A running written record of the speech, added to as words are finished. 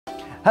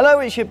Hello,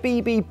 it's your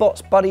BB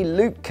Bots buddy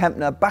Luke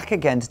Kempner back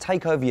again to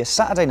take over your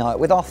Saturday night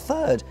with our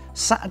third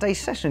Saturday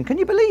session. Can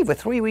you believe we're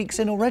 3 weeks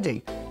in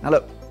already? Now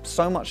look,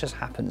 so much has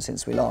happened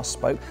since we last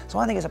spoke, so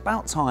I think it's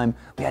about time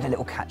we had a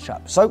little catch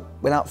up. So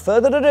without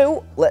further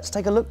ado, let's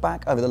take a look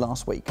back over the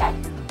last week.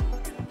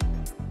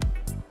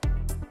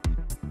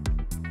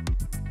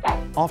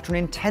 After an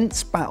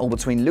intense battle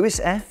between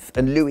Lewis F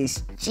and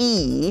Lewis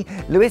G,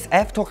 Lewis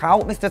F took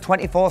out Mr.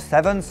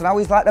 24/7, so now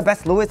he's like the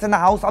best Lewis in the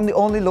house. I'm the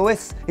only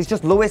Lewis. He's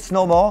just Lewis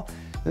no more.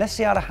 Let's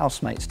see how the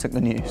housemates took the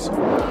news.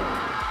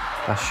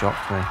 That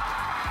shocked me.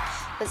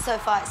 But so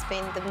far it's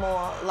been the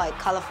more like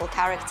colourful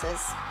characters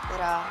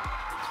that are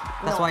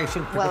That's why you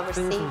shouldn't well predict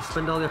things and received.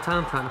 spend all your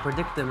time trying to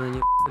predict them and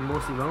you're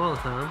mostly wrong all the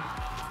time.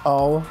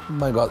 Oh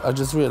my God, I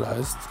just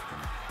realised.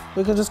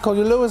 We can just call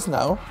you Lewis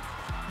now.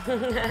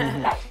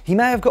 He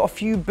may have got a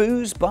few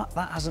boos, but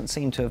that hasn't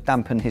seemed to have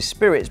dampened his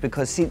spirits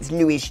because since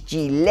Lewis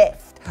G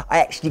left, I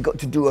actually got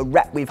to do a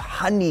rap with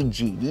Honey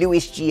G.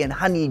 Lewis G and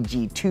Honey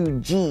G,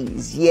 2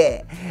 Gs,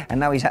 yeah. And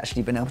now he's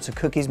actually been able to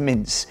cook his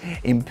mince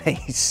in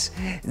peace.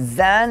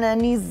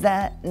 Zanani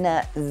za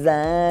na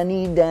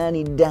zani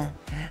dani da,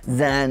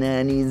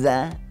 zanani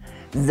za,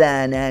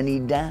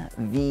 zanani da,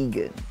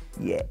 vegan,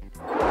 yeah.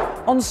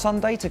 On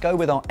Sunday, to go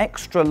with our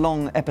extra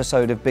long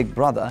episode of Big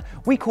Brother,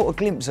 we caught a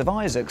glimpse of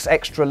Isaac's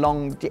extra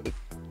long...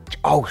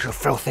 Oh, you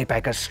filthy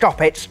beggar,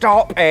 stop it,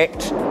 stop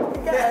it!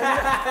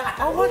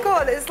 Oh my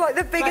God, it's like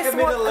the biggest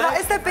one. That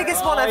is the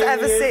biggest one I've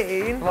ever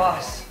seen.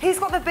 What? He's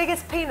got the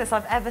biggest penis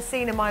I've ever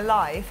seen in my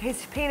life.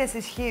 His penis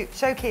is huge.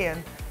 Show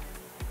Kian.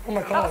 Oh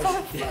my God. Oh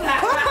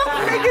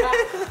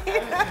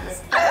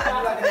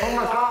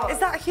my God. Is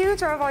that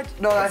huge or have I...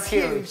 No, that's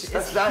huge.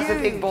 That's a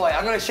big boy.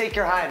 I'm going to shake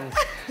your hand.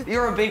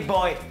 You're a big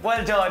boy.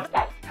 Well done.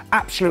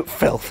 Absolute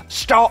filth.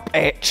 Stop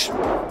it!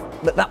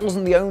 But that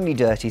wasn't the only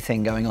dirty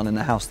thing going on in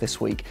the house this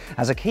week,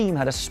 as Akeem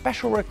had a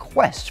special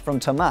request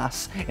from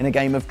Tomas in a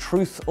game of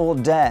Truth or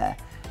Dare.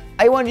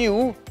 I want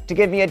you to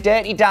give me a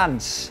dirty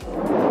dance.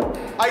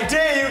 I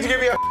dare you to give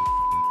me a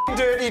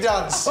dirty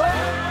dance.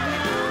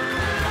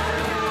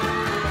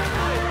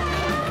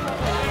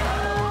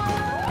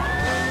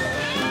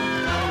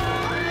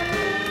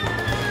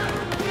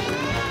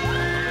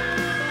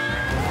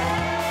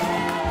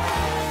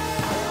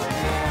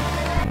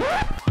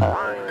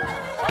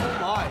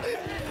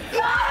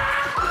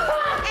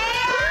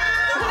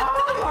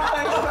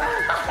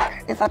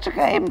 He's such a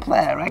game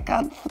player, I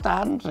can't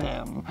stand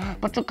him.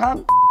 But you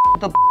can't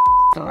the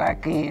to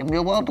Akeem,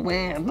 you won't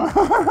win.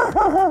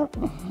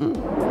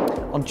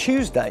 On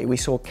Tuesday, we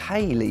saw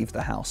Kay leave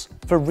the house,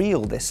 for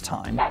real this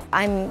time.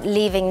 I'm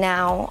leaving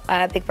now.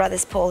 Big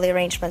Brother's put all the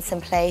arrangements in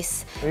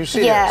place. Are you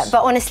serious? Yeah,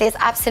 but honestly, it's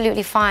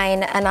absolutely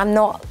fine, and I'm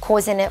not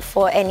causing it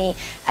for any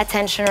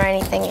attention or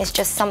anything. It's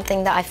just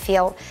something that I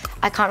feel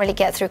I can't really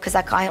get through because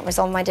I can't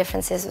resolve my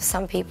differences with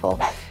some people.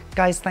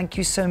 Guys, thank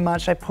you so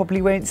much. I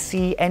probably won't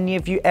see any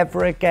of you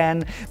ever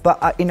again,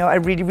 but you know, I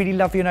really, really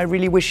love you and I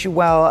really wish you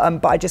well,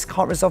 but I just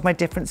can't resolve my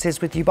differences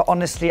with you, but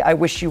honestly, I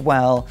wish you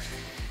well.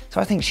 So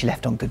I think she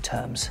left on good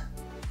terms.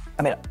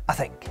 I mean, I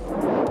think.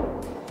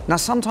 Now,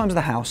 sometimes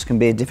the house can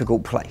be a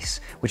difficult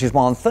place, which is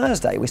why on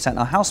Thursday we sent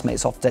our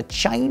housemates off to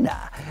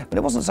China, but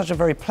it wasn't such a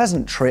very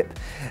pleasant trip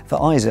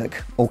for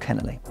Isaac or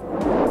Kennelly.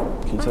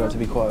 Can you tell her to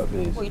be quiet,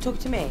 please? What, you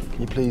talking to me?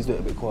 Can you please do it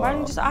a bit quiet? Why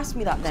don't you just ask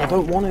me that then? I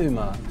don't want to,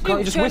 man. Can't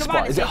you just turn whisper?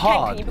 around and Is say, it "Ken,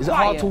 hard? can you be Is it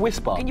hard quiet? to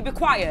whisper? Can you be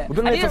quiet? We've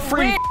been here for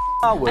 3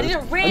 hours. I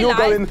didn't and realise you're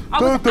going,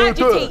 I was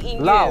agitating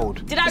you.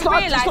 loud. Did I It's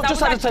not realise I just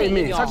was agitating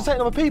me, agitating it's you?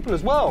 agitating other people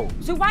as well.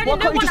 So why didn't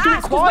no can't you one just do it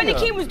ask? Because when the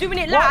quiet? king was doing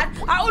it loud,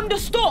 I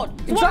understood.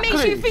 So what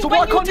makes you think So when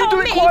why you can't you tell do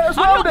it me quiet as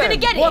well I'm not then? going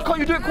to get it? Why can't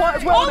you do it quiet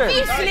as well then?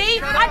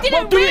 Obviously, I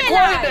didn't do it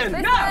quiet realise.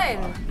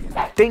 then.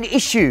 No. They need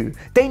issue.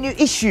 They need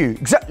issue.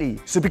 Exactly.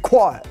 So be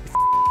quiet.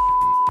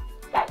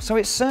 So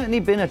it's certainly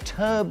been a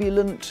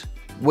turbulent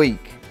week.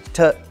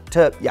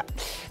 Yeah.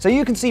 So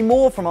you can see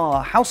more from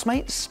our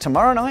housemates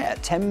tomorrow night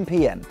at 10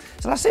 p.m.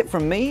 So that's it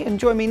from me. And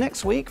join me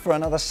next week for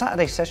another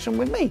Saturday session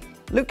with me,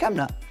 Luke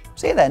Kempner.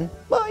 See you then.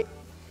 Bye.